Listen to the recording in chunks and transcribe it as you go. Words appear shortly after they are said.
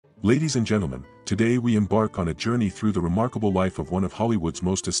Ladies and gentlemen, today we embark on a journey through the remarkable life of one of Hollywood's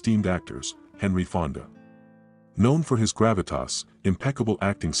most esteemed actors, Henry Fonda. Known for his gravitas, impeccable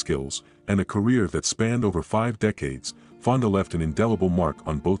acting skills, and a career that spanned over 5 decades, Fonda left an indelible mark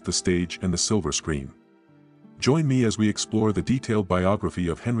on both the stage and the silver screen. Join me as we explore the detailed biography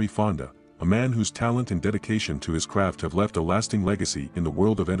of Henry Fonda, a man whose talent and dedication to his craft have left a lasting legacy in the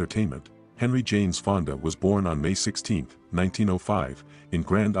world of entertainment. Henry James Fonda was born on May 16, 1905, in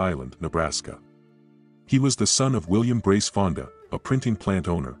Grand Island, Nebraska. He was the son of William Brace Fonda, a printing plant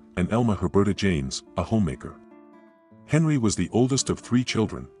owner, and Elma Herberta James, a homemaker. Henry was the oldest of 3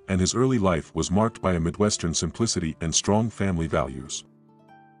 children, and his early life was marked by a Midwestern simplicity and strong family values.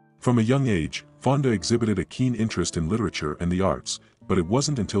 From a young age, Fonda exhibited a keen interest in literature and the arts, but it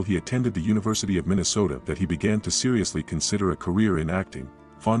wasn't until he attended the University of Minnesota that he began to seriously consider a career in acting.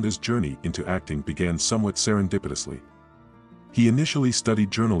 Fonda's journey into acting began somewhat serendipitously. He initially studied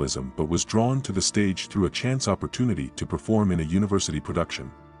journalism but was drawn to the stage through a chance opportunity to perform in a university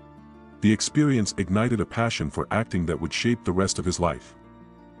production. The experience ignited a passion for acting that would shape the rest of his life.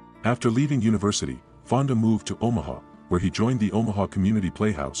 After leaving university, Fonda moved to Omaha, where he joined the Omaha Community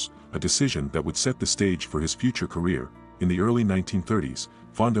Playhouse, a decision that would set the stage for his future career. In the early 1930s,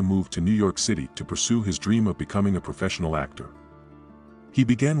 Fonda moved to New York City to pursue his dream of becoming a professional actor. He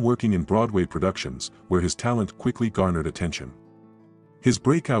began working in Broadway productions, where his talent quickly garnered attention. His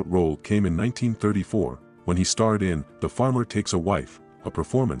breakout role came in 1934, when he starred in The Farmer Takes a Wife, a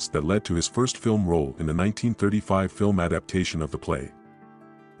performance that led to his first film role in the 1935 film adaptation of the play.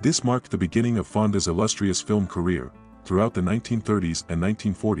 This marked the beginning of Fonda's illustrious film career. Throughout the 1930s and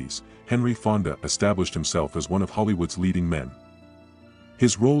 1940s, Henry Fonda established himself as one of Hollywood's leading men.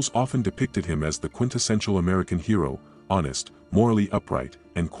 His roles often depicted him as the quintessential American hero, honest, morally upright,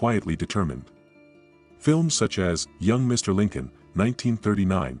 and quietly determined. Films such as Young Mr. Lincoln,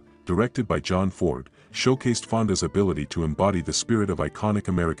 1939, directed by John Ford, showcased Fonda's ability to embody the spirit of iconic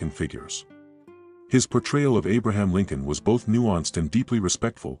American figures. His portrayal of Abraham Lincoln was both nuanced and deeply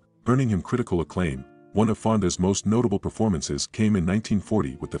respectful, earning him critical acclaim. One of Fonda's most notable performances came in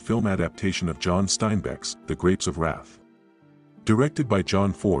 1940 with the film adaptation of John Steinbeck's The Grapes of Wrath. Directed by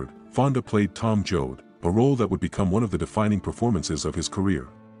John Ford, Fonda played Tom Joad, a role that would become one of the defining performances of his career.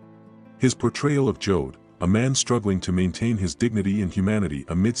 His portrayal of Joad, a man struggling to maintain his dignity and humanity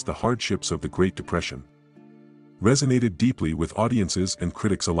amidst the hardships of the Great Depression, resonated deeply with audiences and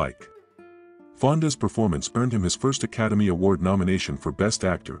critics alike. Fonda's performance earned him his first Academy Award nomination for Best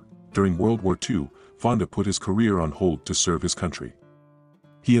Actor. During World War II, Fonda put his career on hold to serve his country.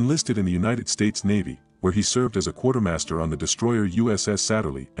 He enlisted in the United States Navy, where he served as a quartermaster on the destroyer USS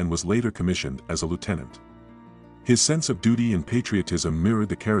Satterley and was later commissioned as a lieutenant. His sense of duty and patriotism mirrored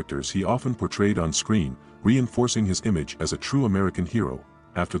the characters he often portrayed on screen, reinforcing his image as a true American hero.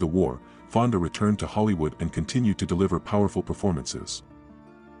 After the war, Fonda returned to Hollywood and continued to deliver powerful performances.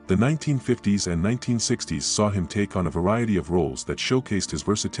 The 1950s and 1960s saw him take on a variety of roles that showcased his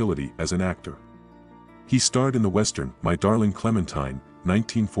versatility as an actor. He starred in the Western My Darling Clementine,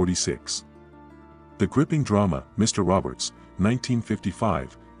 1946. The gripping drama, Mr. Roberts,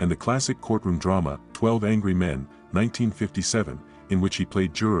 1955, and the classic courtroom drama, 12 Angry Men, 1957, in which he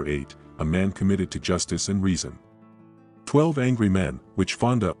played Juror 8, a man committed to justice and reason. 12 Angry Men, which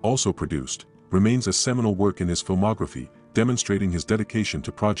Fonda also produced, remains a seminal work in his filmography, demonstrating his dedication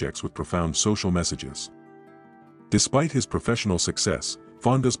to projects with profound social messages. Despite his professional success,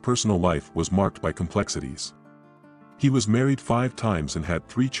 Fonda's personal life was marked by complexities. He was married 5 times and had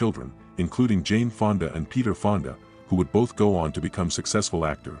 3 children, including Jane Fonda and Peter Fonda, who would both go on to become successful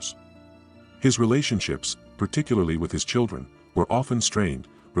actors. His relationships, particularly with his children, were often strained,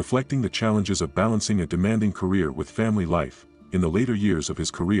 reflecting the challenges of balancing a demanding career with family life. In the later years of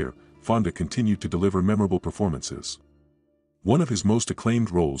his career, Fonda continued to deliver memorable performances. One of his most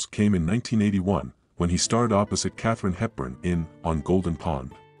acclaimed roles came in 1981, when he starred opposite Katharine Hepburn in On Golden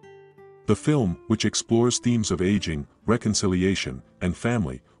Pond. The film, which explores themes of aging, reconciliation, and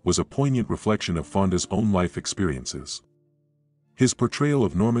family, was a poignant reflection of Fonda's own life experiences. His portrayal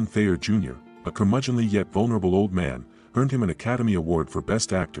of Norman Thayer Jr., a curmudgeonly yet vulnerable old man, earned him an Academy Award for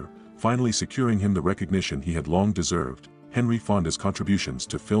Best Actor, finally securing him the recognition he had long deserved. Henry Fonda's contributions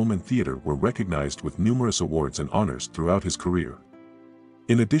to film and theater were recognized with numerous awards and honors throughout his career.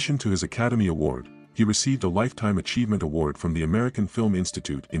 In addition to his Academy Award, he received a Lifetime Achievement Award from the American Film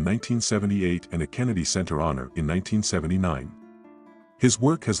Institute in 1978 and a Kennedy Center Honor in 1979. His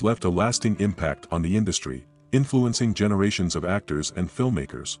work has left a lasting impact on the industry, influencing generations of actors and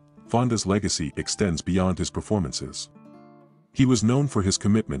filmmakers. Fonda's legacy extends beyond his performances. He was known for his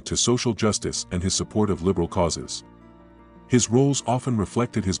commitment to social justice and his support of liberal causes. His roles often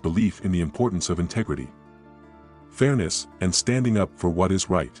reflected his belief in the importance of integrity, fairness, and standing up for what is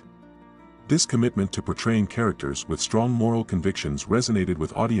right. This commitment to portraying characters with strong moral convictions resonated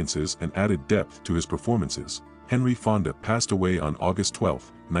with audiences and added depth to his performances. Henry Fonda passed away on August 12,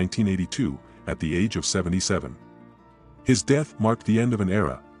 1982, at the age of 77. His death marked the end of an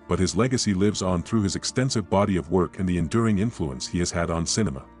era, but his legacy lives on through his extensive body of work and the enduring influence he has had on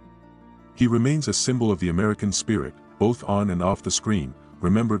cinema. He remains a symbol of the American spirit, both on and off the screen,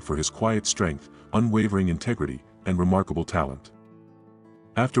 remembered for his quiet strength, unwavering integrity, and remarkable talent.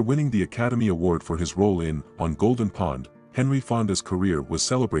 After winning the Academy Award for his role in On Golden Pond, Henry Fonda's career was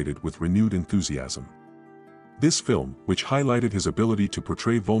celebrated with renewed enthusiasm. This film, which highlighted his ability to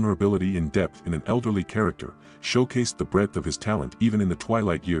portray vulnerability in depth in an elderly character, showcased the breadth of his talent even in the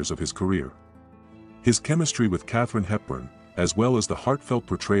twilight years of his career. His chemistry with Katharine Hepburn, as well as the heartfelt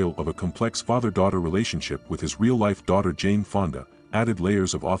portrayal of a complex father-daughter relationship with his real-life daughter Jane Fonda, added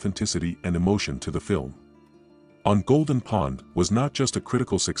layers of authenticity and emotion to the film. On Golden Pond was not just a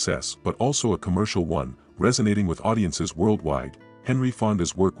critical success but also a commercial one, resonating with audiences worldwide. Henry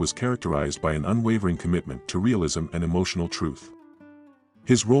Fonda's work was characterized by an unwavering commitment to realism and emotional truth.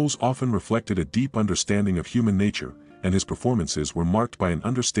 His roles often reflected a deep understanding of human nature, and his performances were marked by an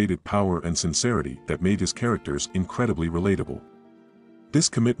understated power and sincerity that made his characters incredibly relatable. This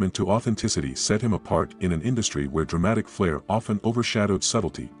commitment to authenticity set him apart in an industry where dramatic flair often overshadowed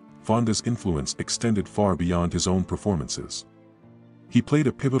subtlety. Fonda's influence extended far beyond his own performances. He played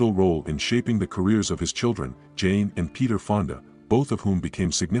a pivotal role in shaping the careers of his children, Jane and Peter Fonda, both of whom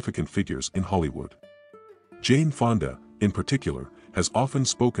became significant figures in Hollywood. Jane Fonda, in particular, has often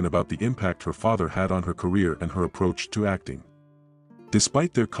spoken about the impact her father had on her career and her approach to acting.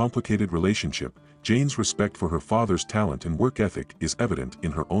 Despite their complicated relationship, Jane's respect for her father's talent and work ethic is evident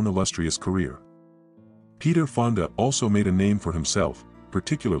in her own illustrious career. Peter Fonda also made a name for himself,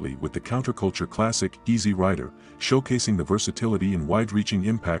 particularly with the counterculture classic Easy Rider, showcasing the versatility and wide-reaching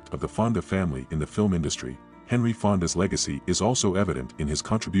impact of the Fonda family in the film industry. Henry Fonda's legacy is also evident in his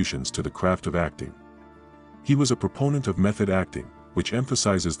contributions to the craft of acting. He was a proponent of method acting, which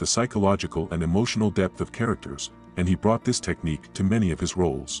emphasizes the psychological and emotional depth of characters, and he brought this technique to many of his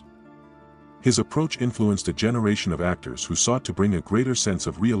roles. His approach influenced a generation of actors who sought to bring a greater sense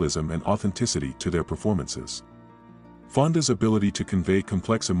of realism and authenticity to their performances. Fonda's ability to convey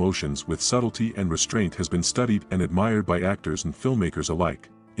complex emotions with subtlety and restraint has been studied and admired by actors and filmmakers alike.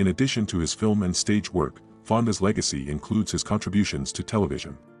 In addition to his film and stage work, Fonda's legacy includes his contributions to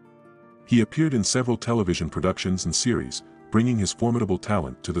television. He appeared in several television productions and series, bringing his formidable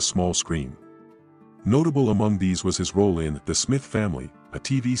talent to the small screen. Notable among these was his role in The Smith Family, a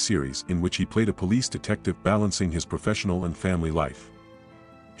TV series in which he played a police detective balancing his professional and family life.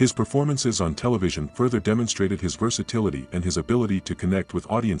 His performances on television further demonstrated his versatility and his ability to connect with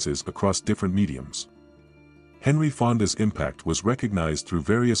audiences across different mediums. Henry Fonda's impact was recognized through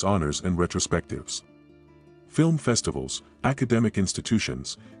various honors and retrospectives. Film festivals, academic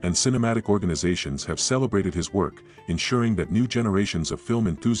institutions, and cinematic organizations have celebrated his work, ensuring that new generations of film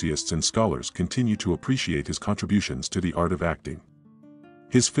enthusiasts and scholars continue to appreciate his contributions to the art of acting.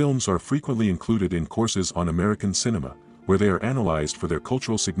 His films are frequently included in courses on American cinema, where they are analyzed for their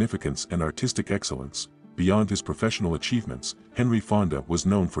cultural significance and artistic excellence. Beyond his professional achievements, Henry Fonda was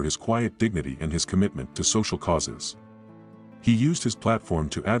known for his quiet dignity and his commitment to social causes. He used his platform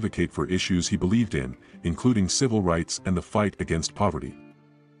to advocate for issues he believed in, including civil rights and the fight against poverty.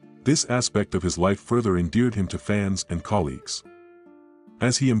 This aspect of his life further endeared him to fans and colleagues.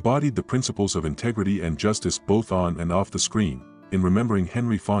 As he embodied the principles of integrity and justice both on and off the screen, in remembering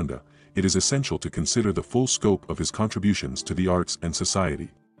Henry Fonda, it is essential to consider the full scope of his contributions to the arts and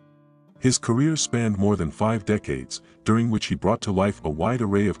society. His career spanned more than 5 decades, during which he brought to life a wide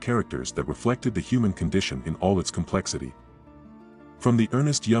array of characters that reflected the human condition in all its complexity. From the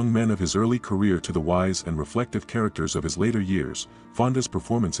earnest young men of his early career to the wise and reflective characters of his later years, Fonda's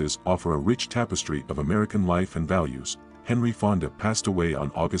performances offer a rich tapestry of American life and values. Henry Fonda passed away on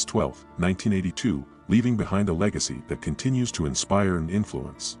August 12, 1982, leaving behind a legacy that continues to inspire and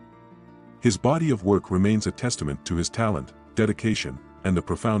influence. His body of work remains a testament to his talent, dedication, and the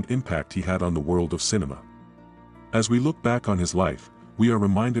profound impact he had on the world of cinema. As we look back on his life, we are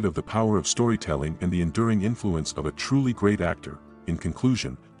reminded of the power of storytelling and the enduring influence of a truly great actor. In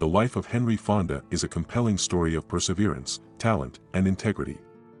conclusion, the life of Henry Fonda is a compelling story of perseverance, talent, and integrity.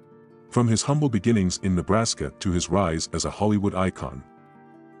 From his humble beginnings in Nebraska to his rise as a Hollywood icon,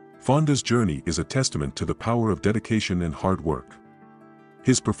 Fonda's journey is a testament to the power of dedication and hard work.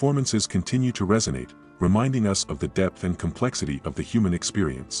 His performances continue to resonate, reminding us of the depth and complexity of the human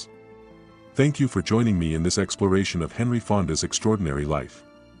experience. Thank you for joining me in this exploration of Henry Fonda's extraordinary life.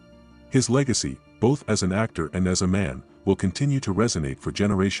 His legacy, both as an actor and as a man, will continue to resonate for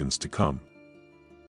generations to come.